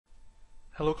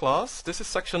Hello class, this is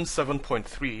section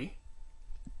 7.3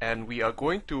 and we are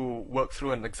going to work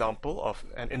through an example of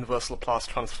an inverse Laplace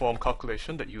transform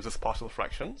calculation that uses partial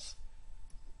fractions.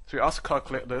 So you're asked to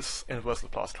calculate this inverse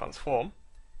Laplace transform,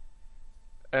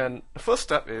 and the first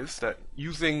step is that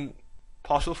using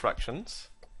partial fractions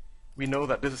we know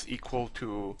that this is equal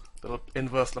to the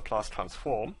inverse Laplace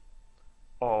transform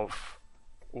of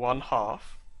 1/2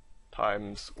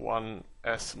 times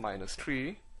 1s minus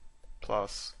 3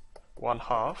 plus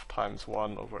 1/2 times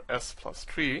 1 over s plus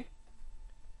 3.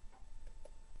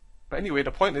 But anyway,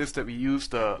 the point is that we use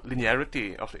the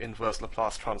linearity of the inverse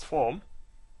Laplace transform.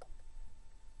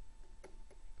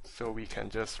 So we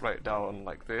can just write down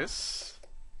like this.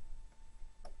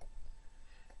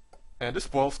 And this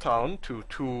boils down to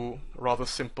two rather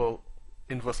simple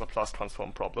inverse Laplace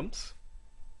transform problems.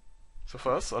 So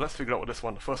let's figure out what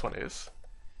the first one is.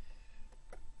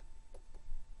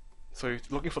 So you're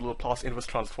looking for the Laplace inverse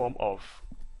transform of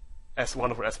s1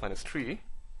 over s minus 3.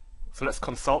 So let's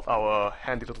consult our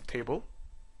handy little table.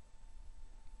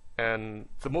 And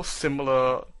the most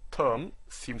similar term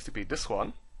seems to be this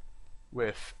one,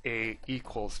 with a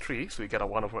equals 3, so we get a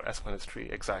 1 over s minus 3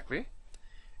 exactly.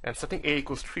 And setting a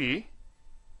equals 3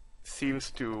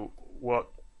 seems to work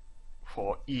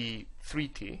for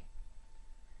e3t.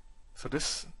 So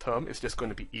this term is just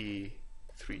going to be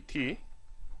e3t.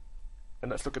 And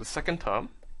let's look at the second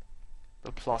term, the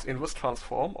Laplace inverse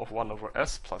transform of 1 over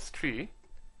s plus 3.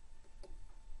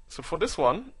 So for this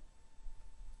one,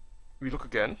 we look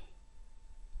again,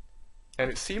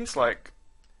 and it seems like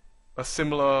a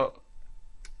similar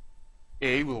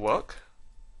a will work,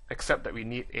 except that we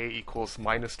need a equals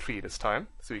minus 3 this time,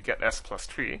 so we get s plus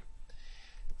 3.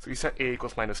 So we set a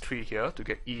equals minus 3 here to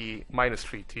get e minus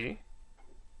 3t,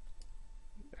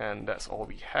 and that's all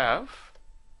we have.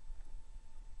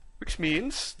 Which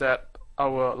means that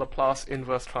our Laplace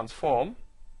inverse transform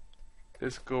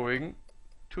is going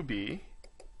to be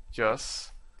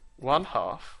just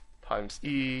 1/2 times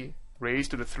e raised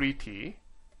to the 3t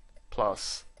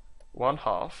plus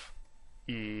 1/2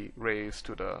 e raised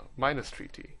to the minus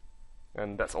 3t.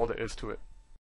 And that's all there is to it.